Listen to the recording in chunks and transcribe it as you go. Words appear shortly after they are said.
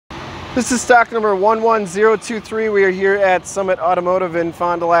This is stock number 11023. We are here at Summit Automotive in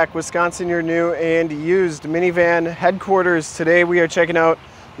Fond du Lac, Wisconsin, your new and used minivan headquarters. Today we are checking out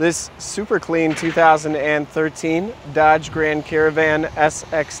this super clean 2013 Dodge Grand Caravan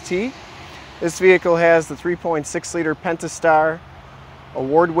SXT. This vehicle has the 3.6 liter Pentastar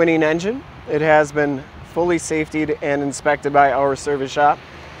award-winning engine. It has been fully safetied and inspected by our service shop.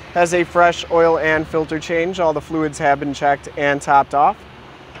 Has a fresh oil and filter change. All the fluids have been checked and topped off.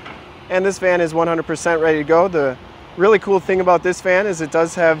 And this van is 100% ready to go. The really cool thing about this van is it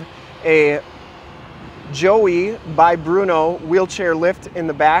does have a Joey by Bruno wheelchair lift in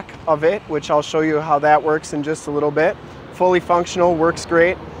the back of it, which I'll show you how that works in just a little bit. Fully functional, works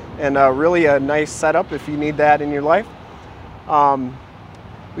great, and really a nice setup if you need that in your life.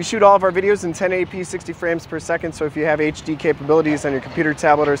 We shoot all of our videos in 1080p 60 frames per second, so if you have HD capabilities on your computer,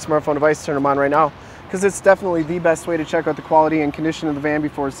 tablet, or smartphone device, turn them on right now, because it's definitely the best way to check out the quality and condition of the van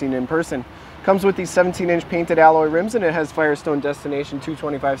before seeing it in person. Comes with these 17-inch painted alloy rims, and it has Firestone Destination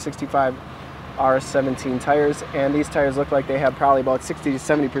 225/65 R17 tires, and these tires look like they have probably about 60 to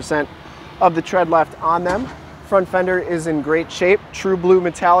 70% of the tread left on them. Front fender is in great shape. True blue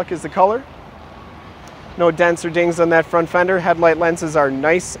metallic is the color. No dents or dings on that front fender. Headlight lenses are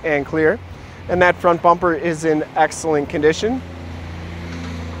nice and clear, and that front bumper is in excellent condition.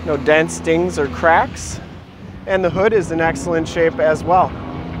 No dents, dings, or cracks. And the hood is in excellent shape as well.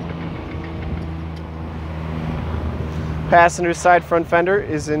 Passenger side front fender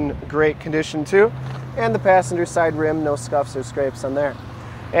is in great condition too. And the passenger side rim, no scuffs or scrapes on there.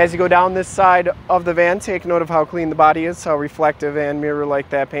 As you go down this side of the van, take note of how clean the body is, how reflective and mirror-like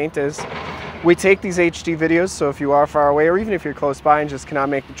that paint is. We take these HD videos, so if you are far away or even if you're close by and just cannot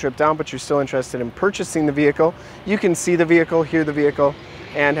make the trip down, but you're still interested in purchasing the vehicle, you can see the vehicle, hear the vehicle,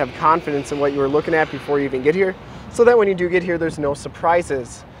 and have confidence in what you were looking at before you even get here, so that when you do get here, there's no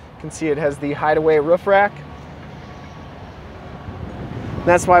surprises. You can see it has the hideaway roof rack.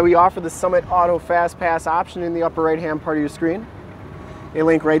 That's why we offer the Summit Auto Fast Pass option in the upper right-hand part of your screen. A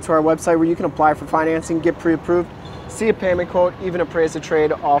link right to our website where you can apply for financing, get pre-approved, see a payment quote, even appraise a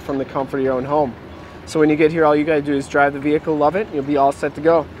trade, all from the comfort of your own home. So when you get here, all you gotta do is drive the vehicle, love it, and you'll be all set to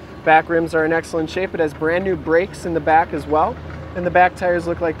go. Back rims are in excellent shape. It has brand new brakes in the back as well, and the back tires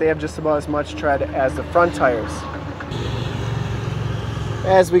look like they have just about as much tread as the front tires.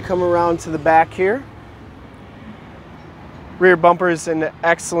 As we come around to the back here, rear bumper is in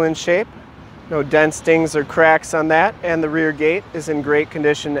excellent shape. No dents, dings, or cracks on that, and the rear gate is in great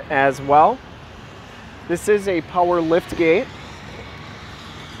condition as well. This is a power lift gate,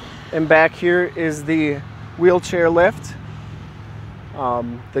 and back here is the wheelchair lift,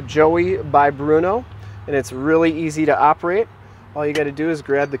 the Joey by Bruno, and it's really easy to operate. All you got to do is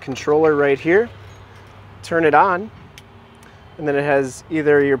grab the controller right here, turn it on, and then it has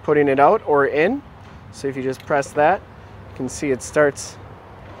either you're putting it out or in. So if you just press that, you can see it starts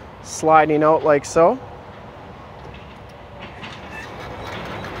sliding out like so.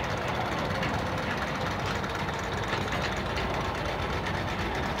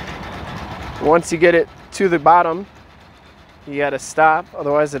 Once you get it to the bottom, you got to stop,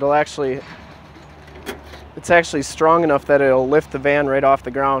 otherwise it's actually strong enough that it'll lift the van right off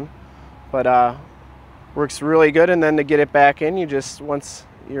the ground. But works really good. And then to get it back in, once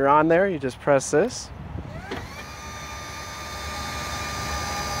you're on there, you just press this.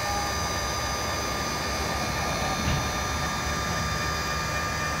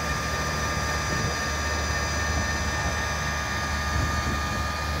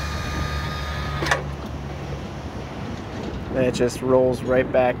 And it just rolls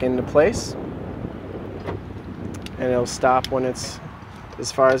right back into place, and it'll stop when it's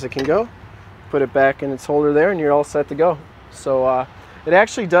as far as it can go. Put it back in its holder there, and you're all set to go. So it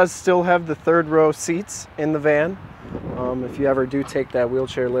actually does still have the third row seats in the van if you ever do take that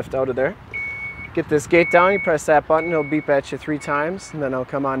wheelchair lift out of there. Get this gate down, you press that button, it'll beep at you 3 times, and then it'll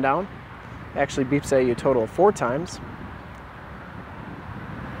come on down. Actually beeps at you a total of 4 times.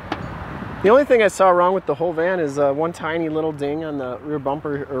 The only thing I saw wrong with the whole van is one tiny little ding on the rear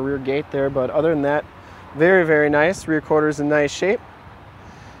bumper or rear gate there, but other than that, very, very nice. Rear quarter's in nice shape.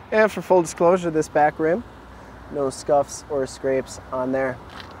 And for full disclosure, this back rim, no scuffs or scrapes on there.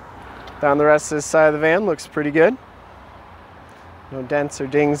 Down the rest of this side of the van looks pretty good. No dents or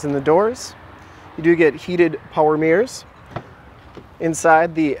dings in the doors. You do get heated power mirrors.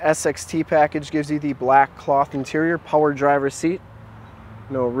 Inside, the SXT package gives you the black cloth interior, power driver seat.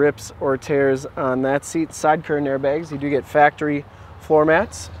 No rips or tears on that seat. Side curtain airbags. You do get factory floor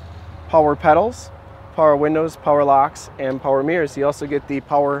mats, power pedals, power windows, power locks, and power mirrors. You also get the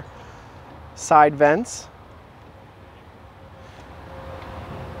power side vents.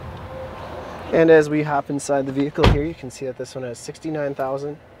 And as we hop inside the vehicle here, you can see that this one has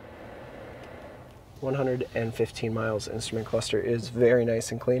 69,115 miles. Instrument cluster is very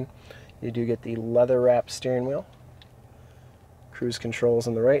nice and clean. You do get the leather wrapped steering wheel, cruise controls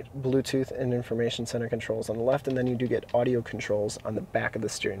on the right, Bluetooth and information center controls on the left, and then you do get audio controls on the back of the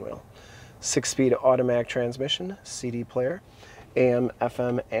steering wheel. 6-speed automatic transmission, CD player, AM,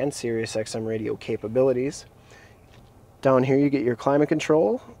 FM, and Sirius XM radio capabilities. Down here you get your climate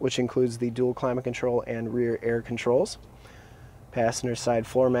control, which includes the dual climate control and rear air controls. Passenger side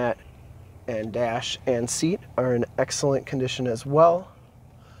floor mat and dash and seat are in excellent condition as well.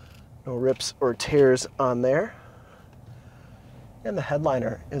 No rips or tears on there. And the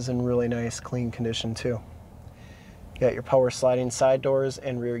headliner is in really nice, clean condition too. You got your power sliding side doors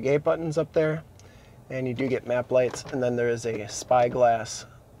and rear gate buttons up there. And you do get map lights, and then there is a spy glass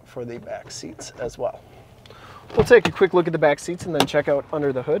for the back seats as well. We'll take a quick look at the back seats and then check out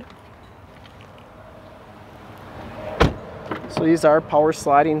under the hood. So these are power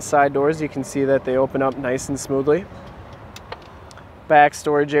sliding side doors. You can see that they open up nice and smoothly. Back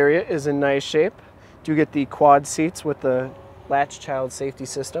storage area is in nice shape. Do get the quad seats with the latch child safety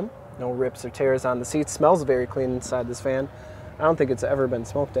system. No rips or tears on the seats. Smells very clean inside this van. I don't think it's ever been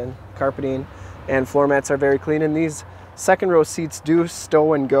smoked in. Carpeting and floor mats are very clean, and these second row seats do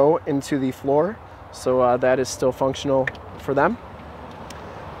stow and go into the floor, so that is still functional for them.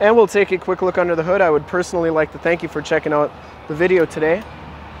 And we'll take a quick look under the hood. I would personally like to thank you for checking out the video today,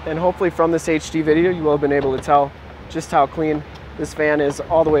 and hopefully from this HD video you will have been able to tell just how clean this van is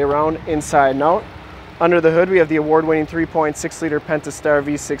all the way around, inside and out. Under the hood we have the award-winning 3.6 liter Pentastar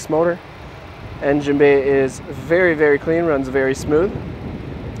V6 motor. Engine bay is very, very clean, runs very smooth.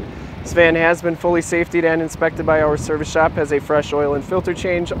 This van has been fully safetied and inspected by our service shop, has a fresh oil and filter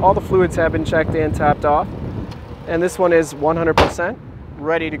change. All the fluids have been checked and topped off. And this one is 100%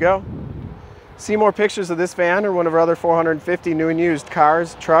 ready to go. See more pictures of this van or one of our other 450 new and used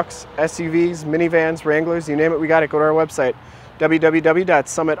cars, trucks, SUVs, minivans, Wranglers, you name it, we got it. Go to our website,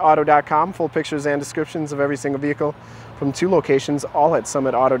 www.summitauto.com. Full pictures and descriptions of every single vehicle from 2 locations, all at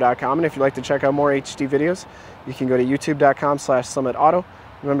summitauto.com. And if you'd like to check out more HD videos, you can go to youtube.com/summitauto.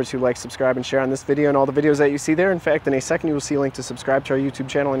 Remember to like, subscribe, and share on this video and all the videos that you see there. In fact, in a second, you will see a link to subscribe to our YouTube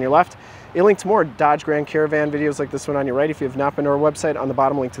channel on your left, a link to more Dodge Grand Caravan videos like this one on your right. If you have not been to our website, on the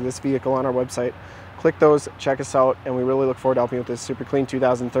bottom, link to this vehicle on our website. Click those, check us out, and we really look forward to helping you with this super clean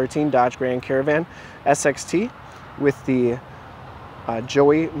 2013 Dodge Grand Caravan SXT with the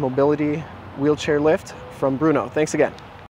Joey Mobility wheelchair lift from Bruno. Thanks again.